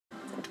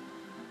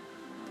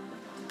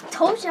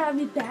Told you I'd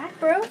be back,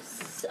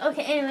 bros.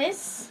 Okay,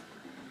 anyways,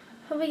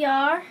 here we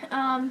are.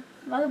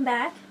 Welcome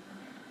back.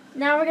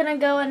 Now we're gonna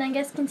go and I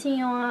guess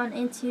continue on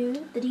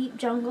into the deep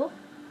jungle,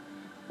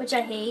 which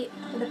I hate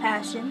with a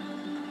passion.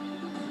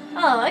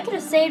 Oh, I could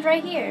have saved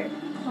right here.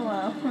 Oh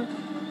well.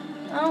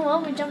 Oh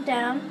well, we jumped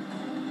down.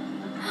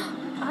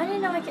 I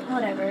didn't know I could.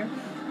 Whatever.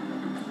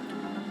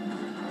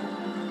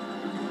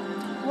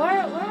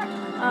 Where?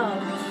 Oh,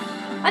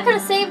 I could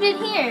have saved it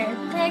here.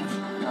 Heck.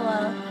 Oh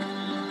well.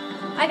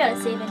 I gotta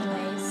save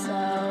anyway, so.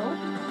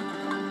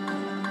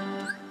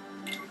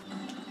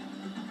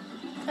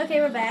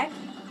 Okay, we're back.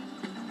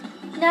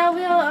 Now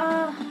we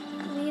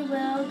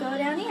will go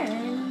down here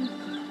and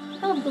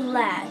have a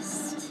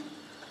blast.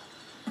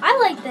 I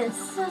like this.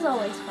 This is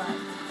always fun.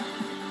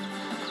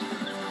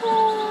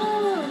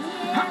 Oh,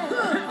 yeah.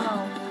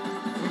 Oh.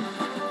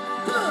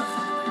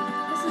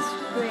 This is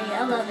great. I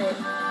love it.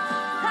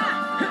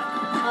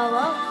 Oh,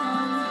 well.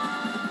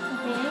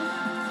 Okay.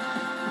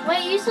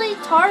 Wait, usually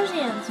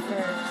Tarzan's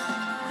first.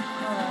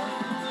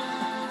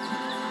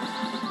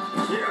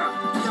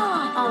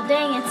 Oh,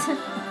 dang it.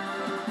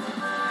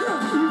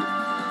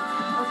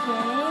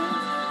 Okay.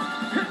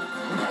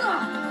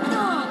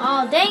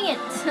 Oh, dang it.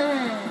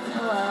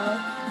 Oh, well.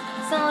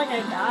 It's not like I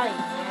died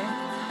here.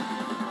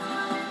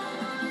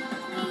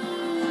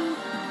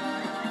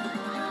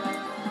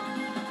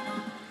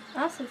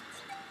 Awesome.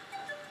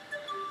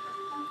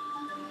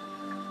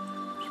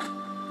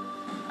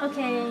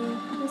 Okay,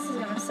 this is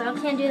gonna suck.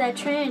 Can't do that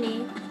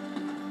Trinity.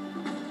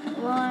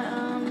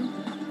 Well,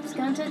 let's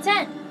go into the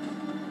tent.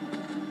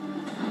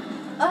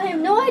 I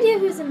have no idea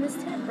who's in this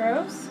tent,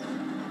 bros.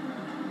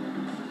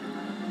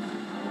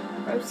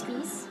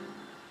 Broskies.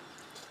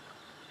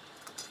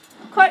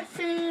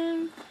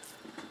 Question.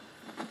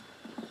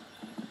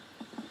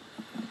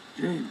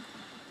 Jane.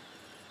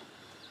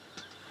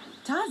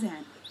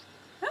 Tarzan.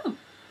 Oh,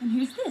 and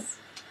who's this?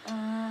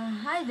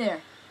 Hi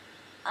there.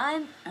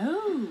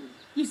 Oh,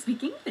 you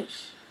speak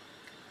English.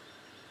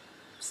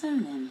 So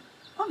then,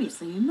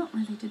 obviously you're not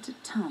related to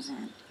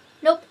Tarzan.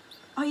 Nope.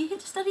 Are you here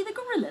to study the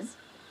gorillas?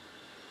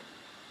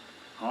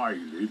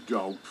 Highly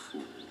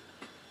doubtful.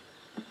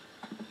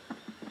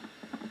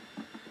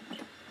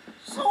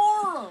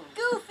 Sorrel,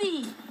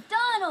 Goofy,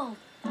 Donald.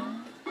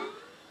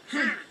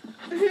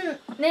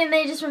 Then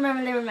they just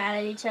remember they were mad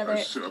at each other.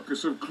 A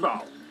circus of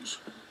clowns.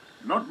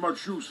 Not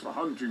much use for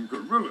hunting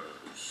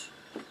gorillas.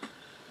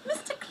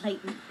 Mr.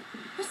 Clayton,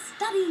 we're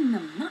studying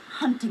them, not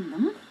hunting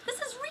them. This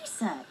is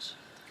research.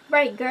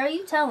 Right, girl,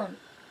 you tell him.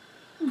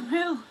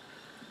 Well,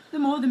 the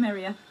more the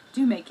merrier.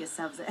 Do make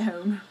yourselves at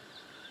home.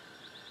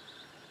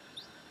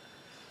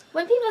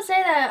 When people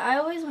say that, I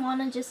always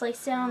want to just like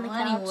sit on the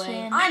couch Anyway,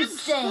 and I'm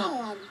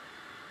staying.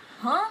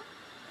 Huh?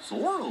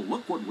 Sorrel,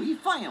 look what we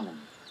found.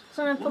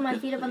 so I'm gonna put my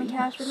feet up on the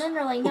couch, but then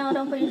they're like, no,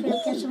 don't put your feet on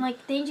the couch. I'm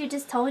like, didn't you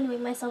just tell me to make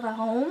myself at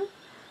home?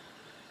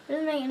 It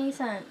doesn't make any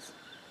sense.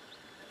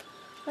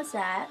 What's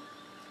that?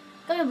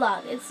 Gummy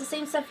block. It's the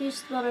same stuff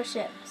used to build our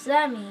ship. So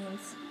that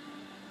means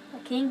a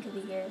king could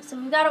be here. So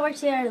we've got to work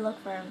together to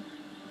look for him.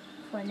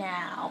 For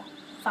now.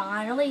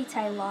 Finally,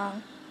 tag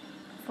along.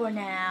 For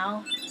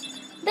now.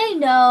 They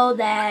know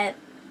that.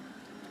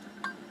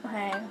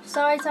 Okay.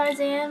 Sorry,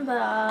 Tarzan,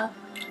 but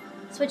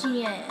switching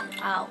you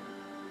out.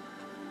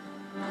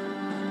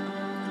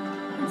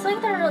 It's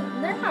like they're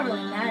not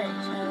really mad at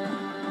each other.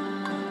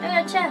 I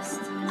got a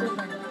chest. It's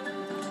open.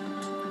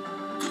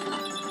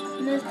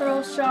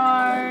 Mithril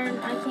shard.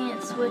 I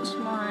can't switch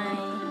my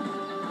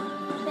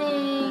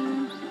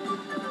thing.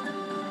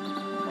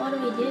 What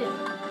do?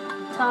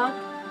 Talk.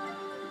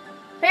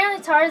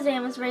 Apparently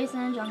Tarzan was raised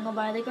in the jungle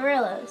by the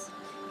gorillas.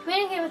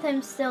 Communicating with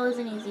him still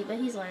isn't easy, but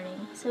he's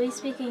learning. So he's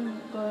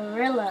speaking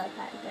gorilla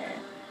back there.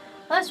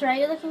 Well, that's right,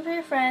 you're looking for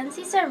your friends.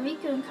 He said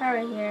Riku and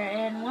Kara here,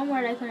 and one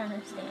word I couldn't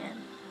understand.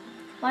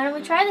 Why don't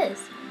we try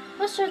this?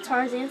 Let's show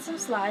Tarzan some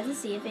slides and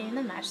see if any of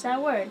them match that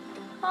word.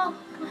 Oh,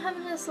 what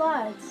happened to the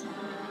slides?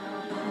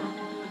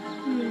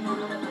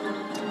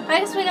 I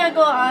guess we gotta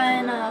go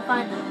and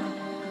find them.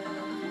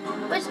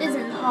 Which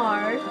isn't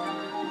hard.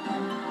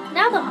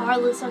 Now the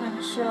harlots are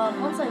gonna show up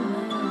once I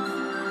move.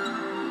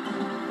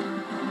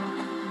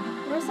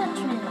 Where's that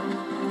Trinity?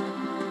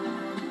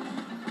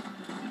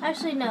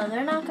 Actually, no,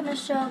 they're not gonna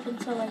show up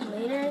until like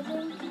later, I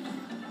think.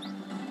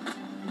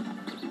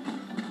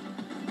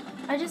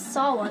 I just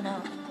saw one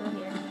out through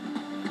here.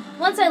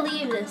 Once I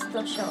leave this,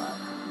 they'll show up.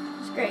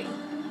 It's great.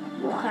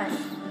 Kind of.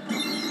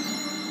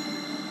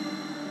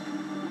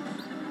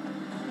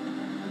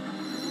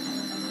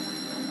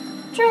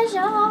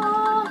 Treasure,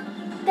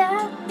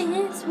 that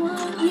is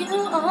what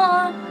you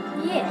are.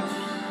 Yeah,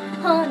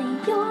 honey,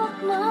 you're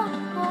my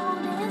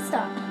golden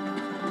star.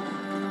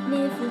 And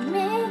if you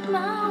make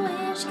my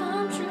wish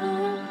come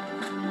true.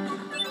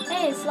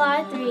 Hey,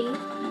 slide 3.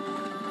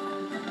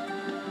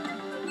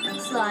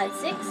 Slide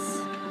 6.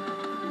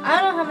 I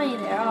don't know how many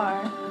there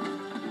are.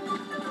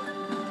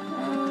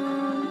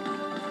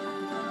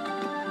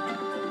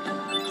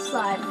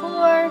 Slide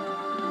 4.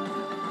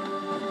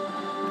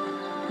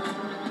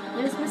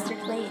 There's Mr.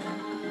 Clayton.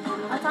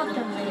 I'll talk to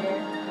him later.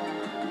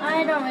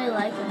 I don't really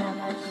like him that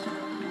much.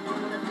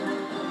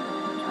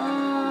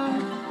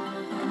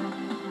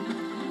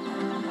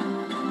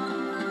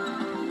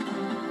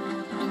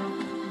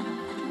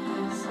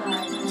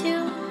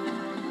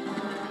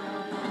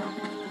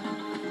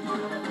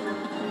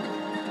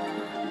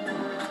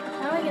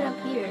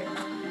 here?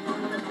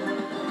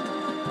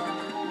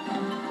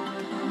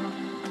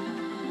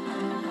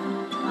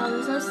 Oh,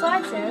 there's no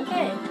slides there.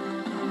 Okay.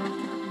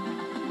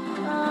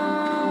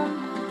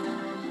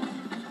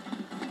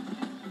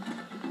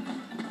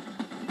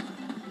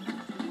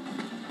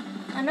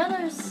 I know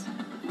there's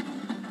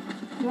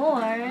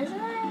more, isn't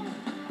there?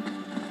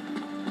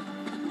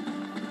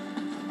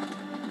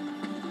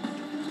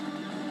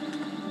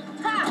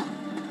 Ha!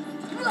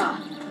 Ha!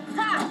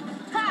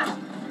 Ha!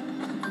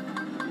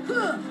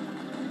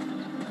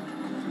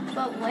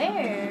 But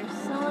where?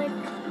 So like,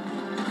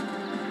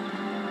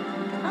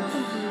 I'm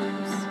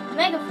confused.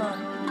 Megaphone.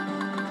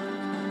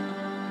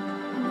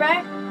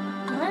 What?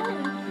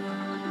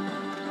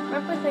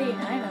 Replicating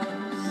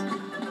items.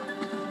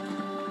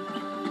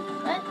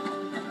 What?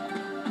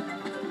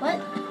 What?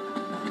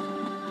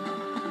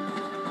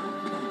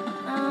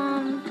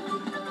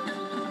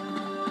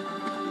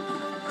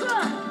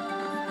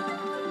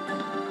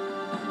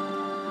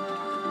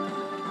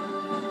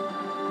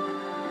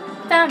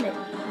 Found it.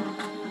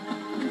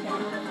 Okay.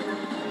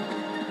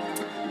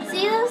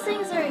 See, those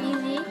things are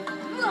easy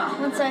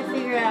once I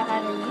figure out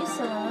how to use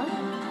some of them.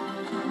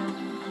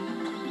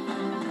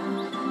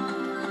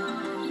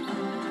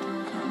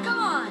 Come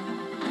on!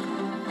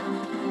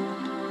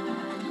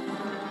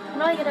 How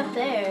do I get up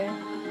there?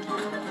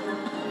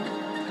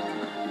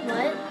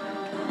 What?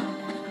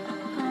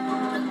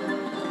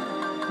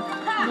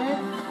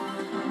 Lift.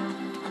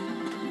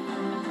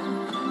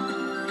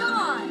 Come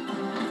on!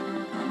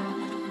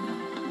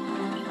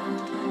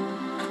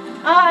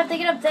 Oh, I have to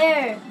get up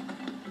there.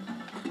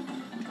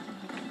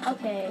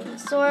 Okay,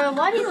 Sora,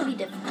 why do you be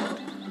difficult?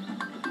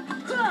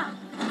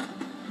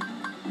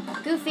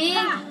 Goofy?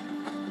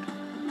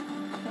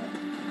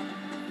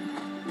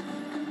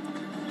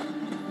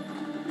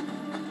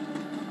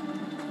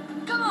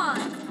 Come on!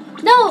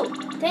 No!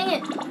 Dang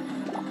it.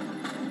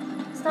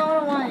 That's not what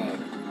I wanted.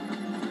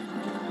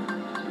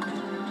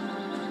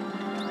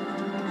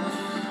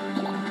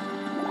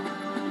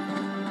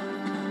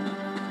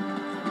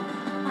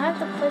 I have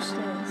to push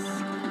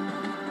this.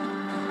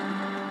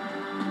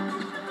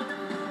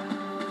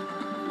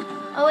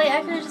 Oh wait,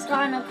 I could have just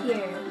gotten up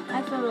here.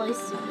 I feel really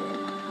stupid.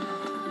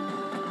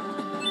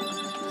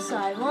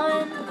 Side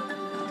 1.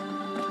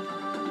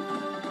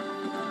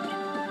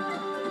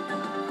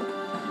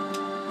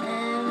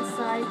 And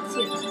side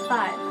 2.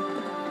 5.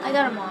 I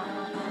got them all.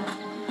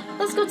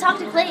 Let's go talk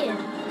to Clayton.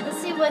 Let's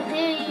see what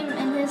him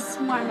and his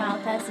smart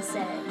mouth has to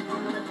say.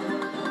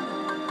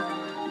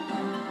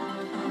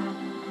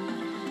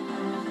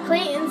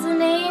 Clayton's the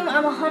name.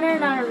 I'm a hunter,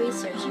 not a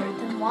researcher.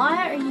 Then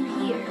why are you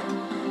here?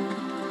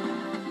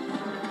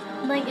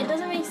 Like, it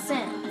doesn't make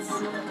sense.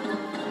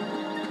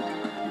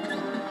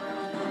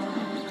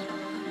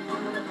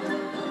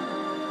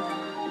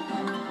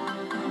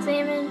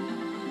 Salmon.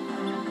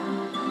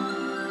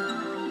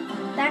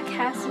 That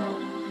castle.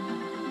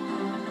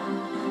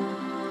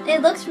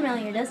 It looks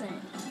familiar, doesn't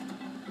it?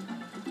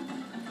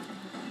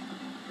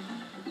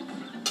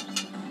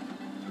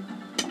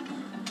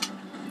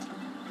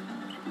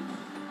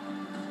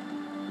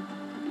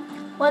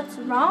 What's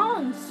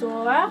wrong,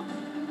 Sora?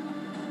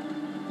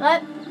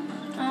 What?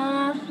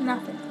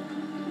 Nothing.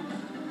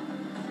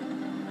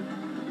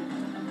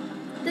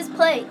 This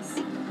place.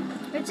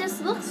 It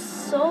just looks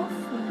so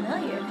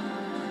familiar.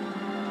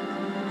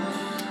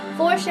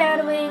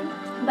 Foreshadowing.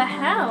 But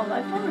how?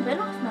 I've never been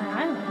off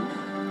my island.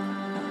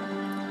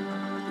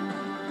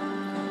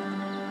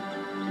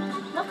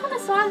 What kind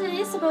of slides are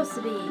these supposed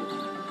to be?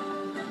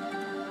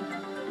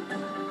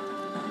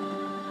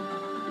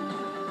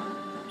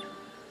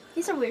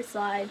 These are weird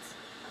slides.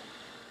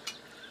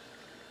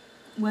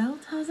 Well,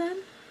 Tarzan?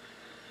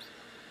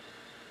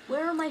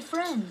 Where are my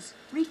friends,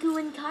 Riku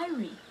and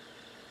Kairi?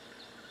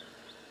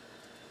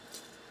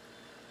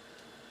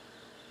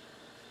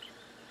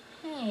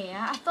 Hey,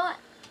 I thought...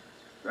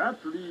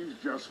 That leaves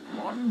just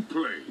one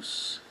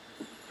place.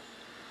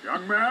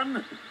 Young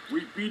man,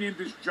 we've been in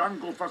this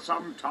jungle for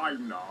some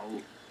time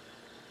now.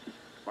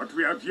 But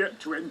we have yet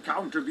to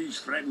encounter these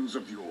friends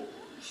of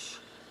yours.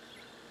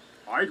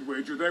 I'd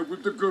wager they're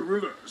with the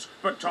gorillas,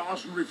 but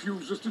Tarzan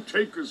refuses to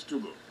take us to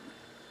them.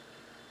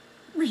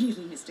 Really,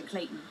 Mr.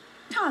 Clayton?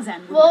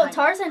 Tarzan would Well,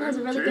 Tarzan has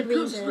a really good Take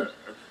us reason. there.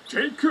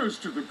 Take us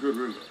to the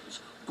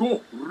gorillas.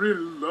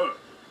 Gorillas.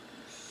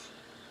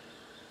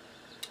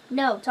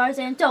 No,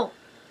 Tarzan, don't.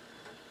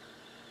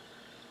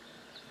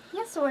 He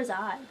has Sora's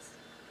eyes.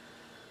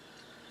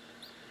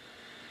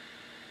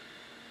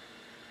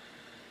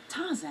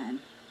 Tarzan,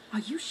 are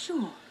you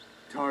sure?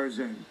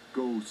 Tarzan,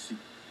 go see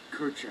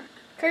Kerchak.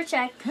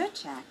 Kerchak.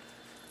 Kerchak?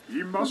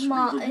 He must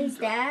Ma- be the his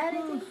leader. dad,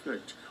 I think?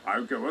 Perfect.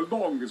 I'll go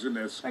along as an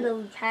Or escort.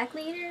 the pack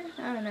leader?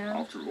 I don't know.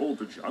 After all,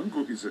 the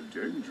jungle is a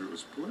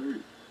dangerous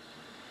place.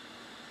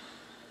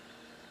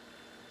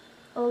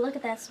 Oh, look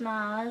at that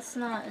smile. That's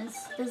not, it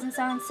doesn't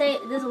sound safe.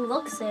 It doesn't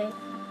look safe.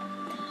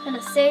 I'm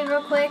gonna save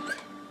real quick.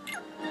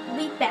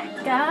 Be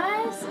back,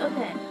 guys.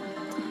 Okay.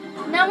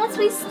 Now, once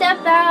we step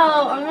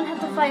out, I'm gonna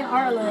have to fight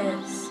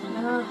Heartless. Does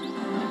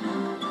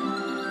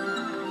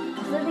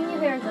I think you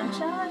hear a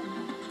gunshot?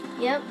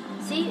 Yep.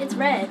 See, it's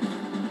red.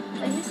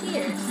 Like, who's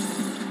here?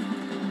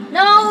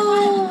 No!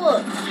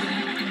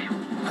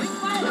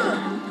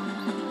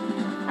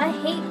 I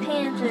hate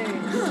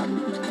panthers.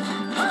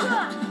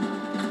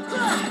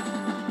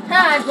 Ha,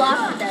 I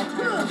blocked it that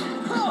time.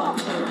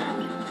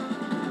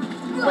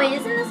 Wait,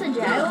 isn't this a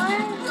jaguar?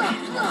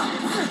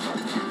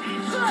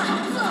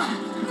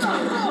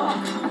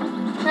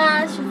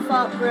 Nah, it's your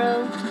fault,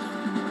 bro.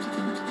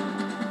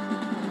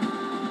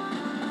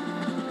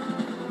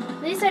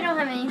 At least I don't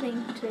have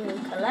anything to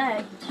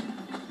collect.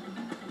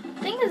 I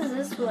think it's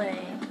this way.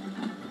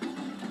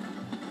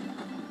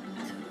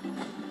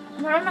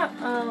 No, I'm not.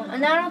 Oh,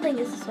 no, I don't think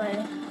it's this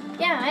way.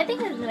 Yeah, I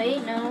think it's.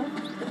 Wait, no.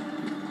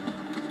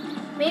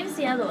 Maybe it's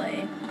the other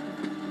way.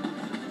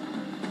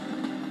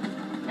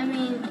 I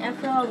mean,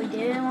 after all, we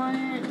didn't want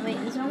it. Wait,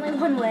 is there only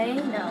one way?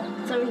 No,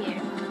 it's over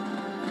here.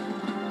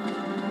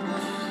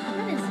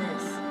 What is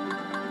this?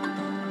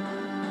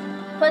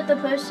 Put the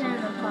potion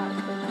in the pot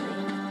quickly.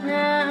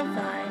 Nah, I'm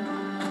fine.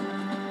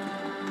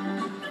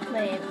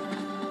 Wait.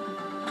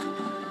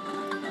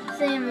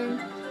 Salmon.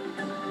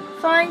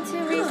 Fine to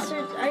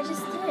research. I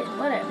just did.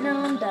 Whatever. No,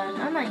 I'm done.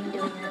 I'm not even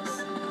doing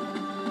this.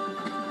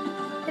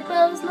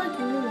 Hippos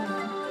Lagoon.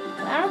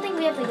 I don't think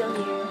we have to go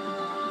here.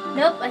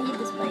 Nope, I hate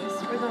this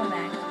place. We're going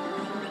back.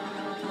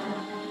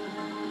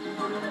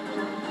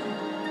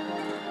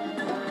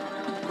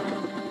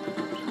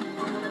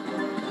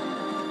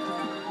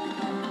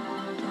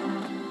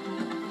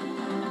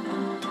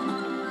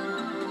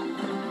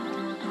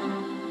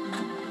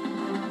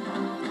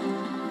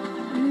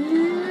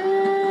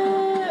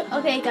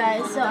 Okay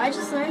guys, so I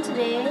just learned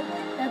today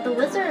that the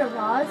Wizard of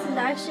Oz is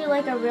actually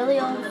like a really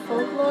old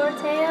folklore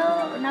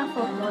tale, or not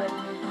folklore.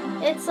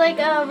 It's like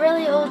a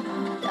really old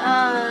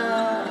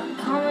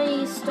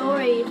comedy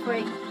story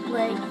for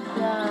like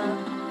the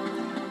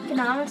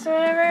economics or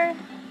whatever.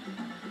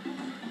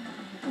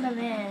 But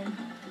man,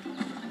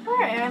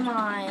 where am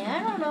I? I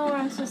don't know where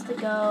I'm supposed to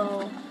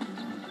go.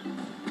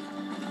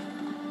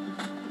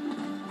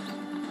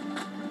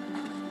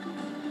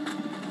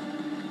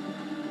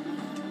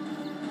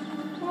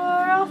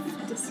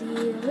 To see the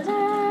wizard,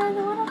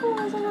 the wonderful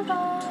Wizard of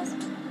Oz.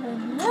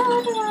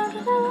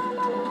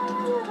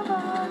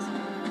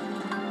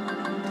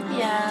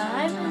 Yeah,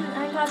 I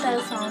got that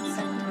song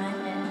stuck in my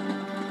head.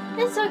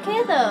 It's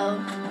okay though.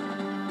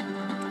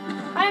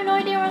 I have no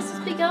idea where I'm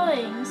supposed to be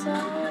going, so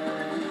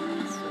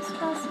let's just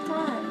pass the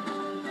time.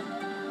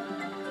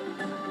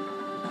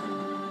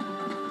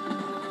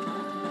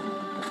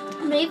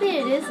 Maybe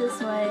it is this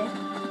way.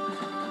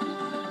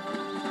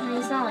 I mean,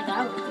 it's not like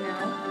I would know.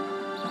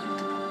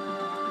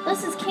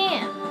 This is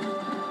camp.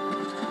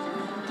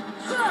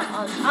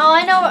 Oh,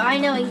 I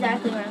know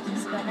exactly where I'm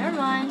supposed to go. Never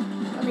mind.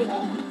 I'll leave it.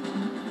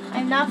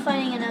 I'm not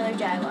fighting another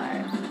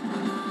jaguar.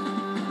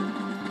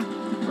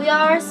 We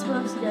are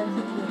supposed to go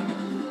through here.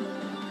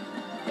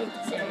 Right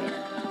this area.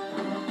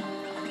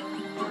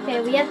 Okay,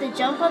 we have to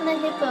jump on the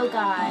hippo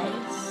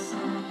guys.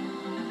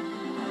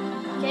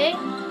 Okay?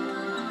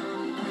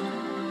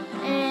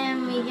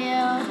 And we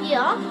go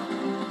here.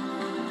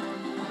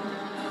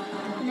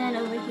 And then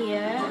over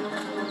here.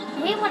 I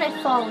hate when I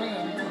fall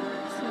in,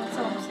 so that's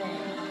all I'm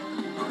saying.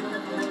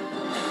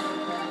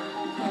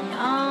 Okay,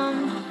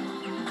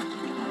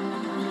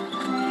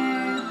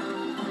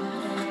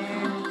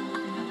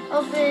 there.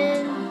 Open.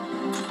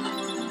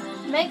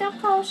 Make a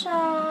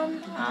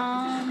potion.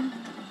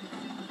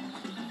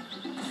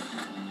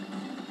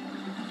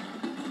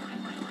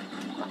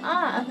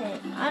 Okay.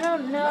 I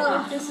don't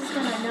know if this is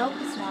gonna, nope,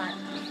 it's not.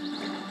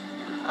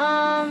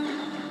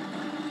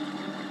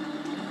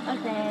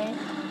 Okay.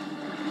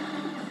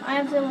 I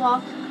have to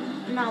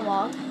not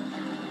walk.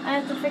 I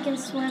have to freaking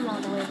swim all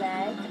the way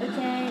back.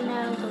 Okay,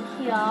 now go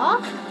here.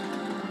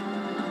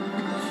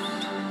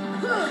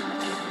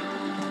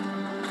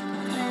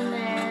 And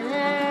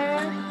there.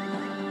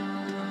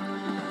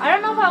 I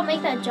don't know if I'll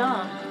make that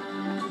jump.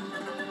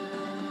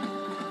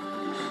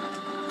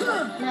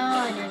 No,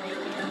 I didn't make it.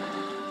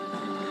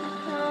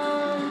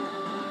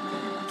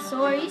 So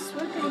you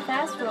swim pretty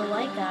fast for a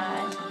white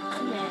guy.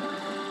 Okay.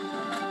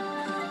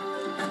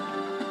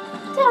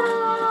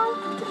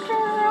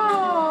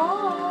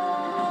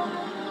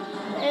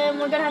 And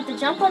we're gonna have to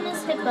jump on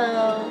this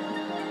hippo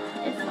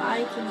if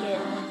I can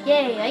get.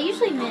 Yay! I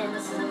usually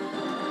miss.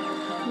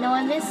 No,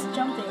 I miss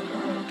jumping.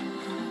 Okay.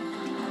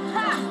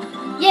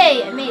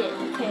 Yay! I made it.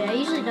 Okay, I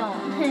usually don't.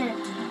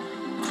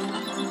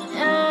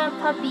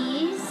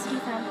 Puppies. We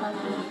found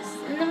puppies,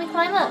 and then we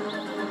climb up.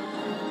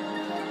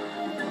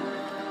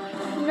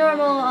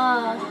 Normal,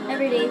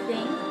 everyday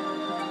thing.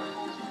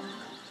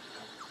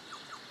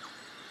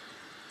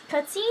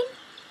 Cutscene?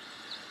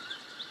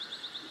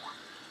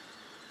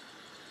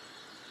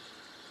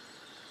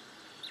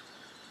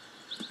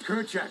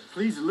 Kerchak,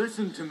 please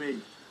listen to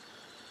me.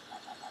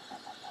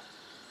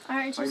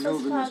 Aren't you I know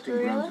supposed the to talk nesting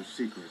gorilla? grounds are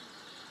secret,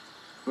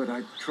 but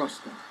I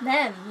trust them.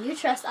 Them. You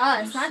trust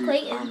us, You not see,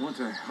 Clayton. I want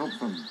to help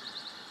them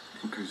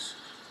because,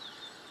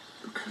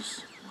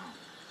 well,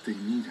 they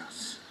need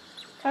us.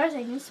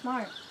 Tarzan, you're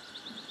smart.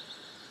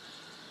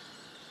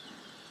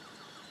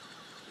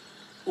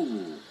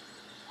 Oh,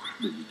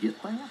 did you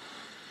get that?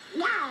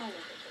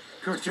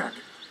 Kerchak.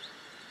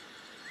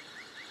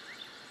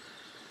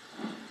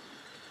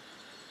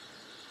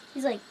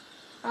 He's like,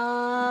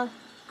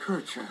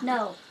 Kerchak.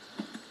 no.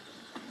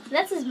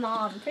 That's his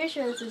mom. Pretty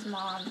sure that's his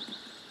mom.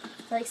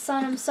 It's like,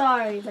 son, I'm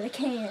sorry, but I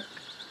can't.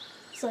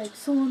 It's like,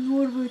 son,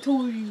 what have I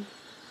told you?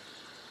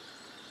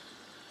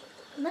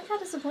 Look how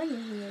disappointed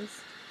he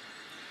is.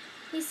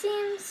 He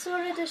seems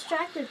sort of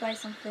distracted by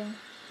something.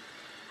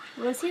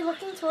 Was he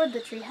looking toward the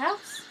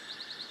treehouse?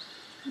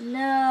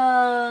 No.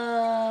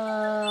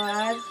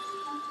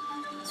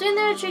 Swing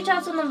the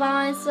treetops on the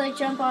vines, select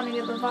jump on to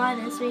grip a vine,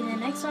 and swing the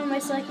next one by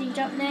selecting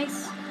jump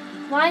next.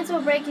 Vines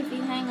will break if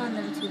you hang on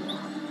them too long.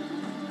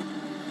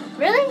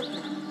 Really?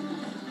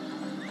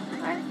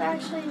 I've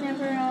actually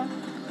never,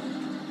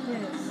 there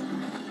it is.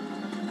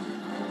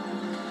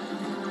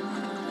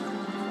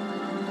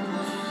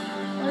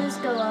 I'll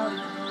just go up.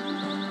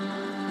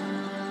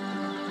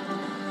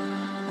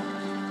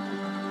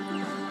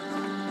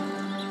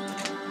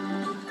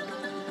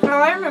 Oh,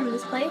 I remember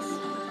this place.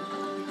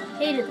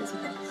 Hated this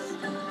place.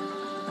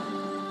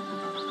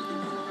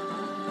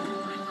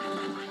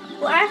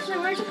 Well, actually,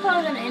 we're just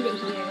probably gonna end it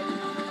here.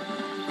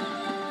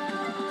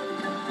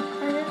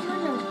 There's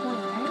really no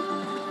point, right?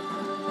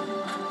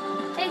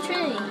 Hey,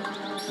 Trinity.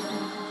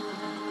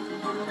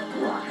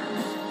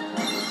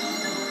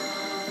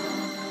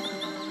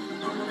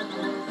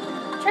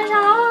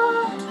 Treasure!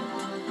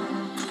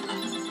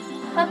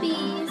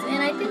 Puppies.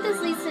 And I think this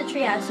leads to the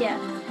treehouse, yeah.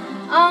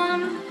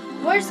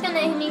 We're just gonna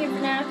end here for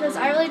now because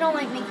I really don't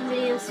like making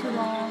videos too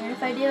long. And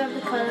if I do have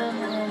to cut them,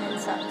 then it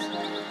sucks.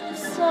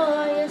 So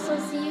I guess I'll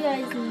see you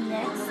guys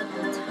next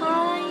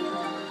time.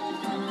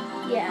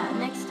 Yeah,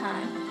 next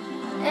time.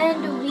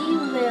 And we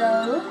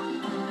will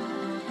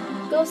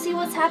go see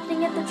what's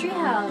happening at the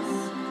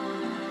treehouse.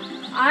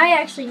 I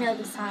actually know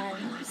this time.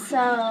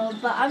 So,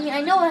 but I mean,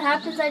 I know what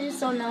happens. I just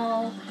don't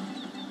know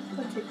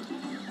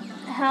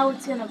how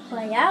it's gonna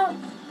play out.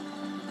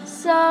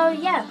 So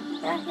yeah,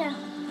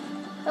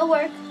 it'll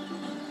work.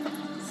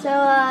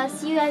 So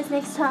see you guys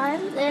next time,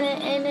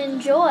 and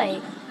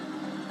enjoy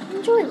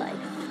life.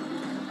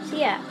 So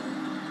yeah,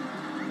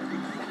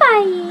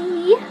 bye.